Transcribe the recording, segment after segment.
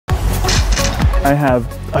I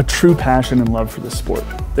have a true passion and love for the sport.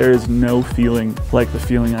 There is no feeling like the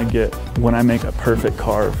feeling I get when I make a perfect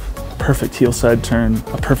carve, perfect heel side turn,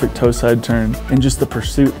 a perfect toe side turn, and just the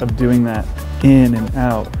pursuit of doing that in and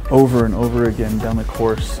out over and over again down the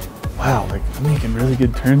course. Wow, like I'm making really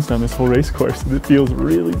good turns down this whole race course and it feels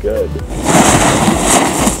really good.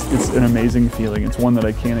 It's an amazing feeling. It's one that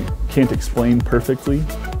I can't explain perfectly.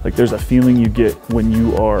 Like there's a feeling you get when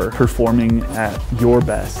you are performing at your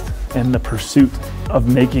best and the pursuit of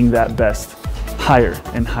making that best higher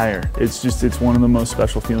and higher. It's one of the most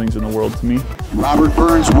special feelings in the world to me. Robby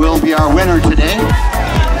Burns will be our winner today.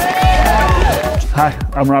 Hi,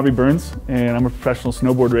 I'm Robby Burns and I'm a professional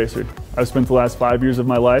snowboard racer. I've spent the last 5 years of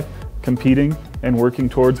my life competing and working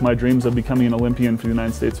towards my dreams of becoming an Olympian for the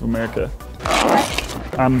United States of America.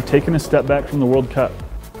 I'm taking a step back from the World Cup.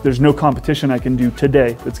 There's no competition I can do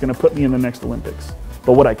today that's going to put me in the next Olympics.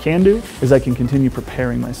 But what I can do is I can continue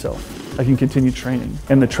preparing myself. I can continue training.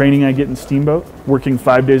 And the training I get in Steamboat, working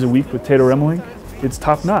 5 days a week with Tato Remmeling, it's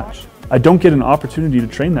top notch. I don't get an opportunity to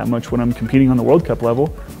train that much when I'm competing on the World Cup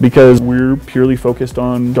level because we're purely focused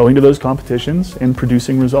on going to those competitions and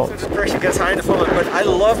producing results. The pressure gets higher to follow, but I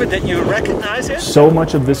love it that you recognize it. So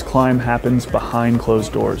much of this climb happens behind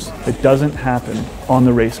closed doors. It doesn't happen on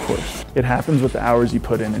the race course. It happens with the hours you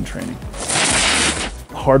put in training.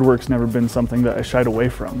 Hard work's never been something that I shied away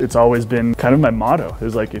from. It's always been kind of my motto.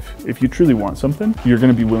 It's like if you truly want something, you're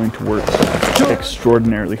going to be willing to work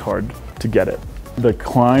extraordinarily hard to get it. The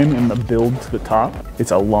climb and the build to the top,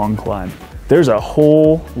 it's a long climb. There's a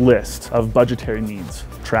whole list of budgetary needs: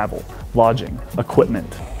 travel, lodging,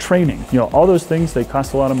 equipment, training. You know, all those things, they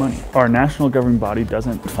cost a lot of money. Our national governing body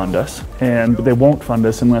doesn't fund us, and they won't fund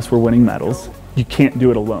us unless we're winning medals. You can't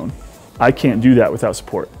do it alone. I can't do that without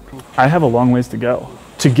support. I have a long ways to go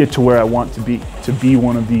to get to where I want to be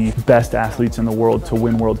one of the best athletes in the world, to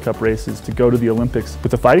win World Cup races, to go to the Olympics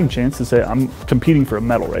with a fighting chance to say I'm competing for a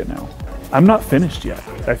medal right now. I'm not finished yet.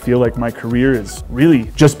 I feel like my career is really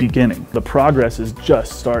just beginning. The progress is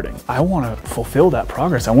just starting. I want to fulfill that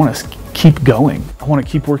progress. I want to keep going. I want to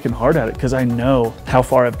keep working hard at it because I know how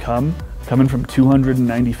far I've come, coming from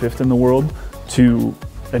 295th in the world to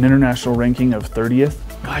an international ranking of 30th.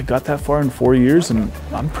 I got that far in 4 years and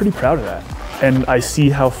I'm pretty proud of that. And I see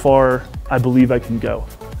how far I believe I can go.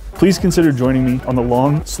 Please consider joining me on the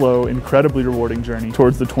long, slow, incredibly rewarding journey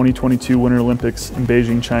towards the 2022 Winter Olympics in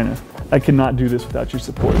Beijing, China. I cannot do this without your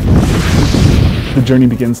support. The journey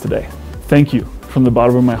begins today. Thank you from the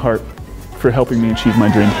bottom of my heart for helping me achieve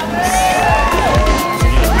my dream.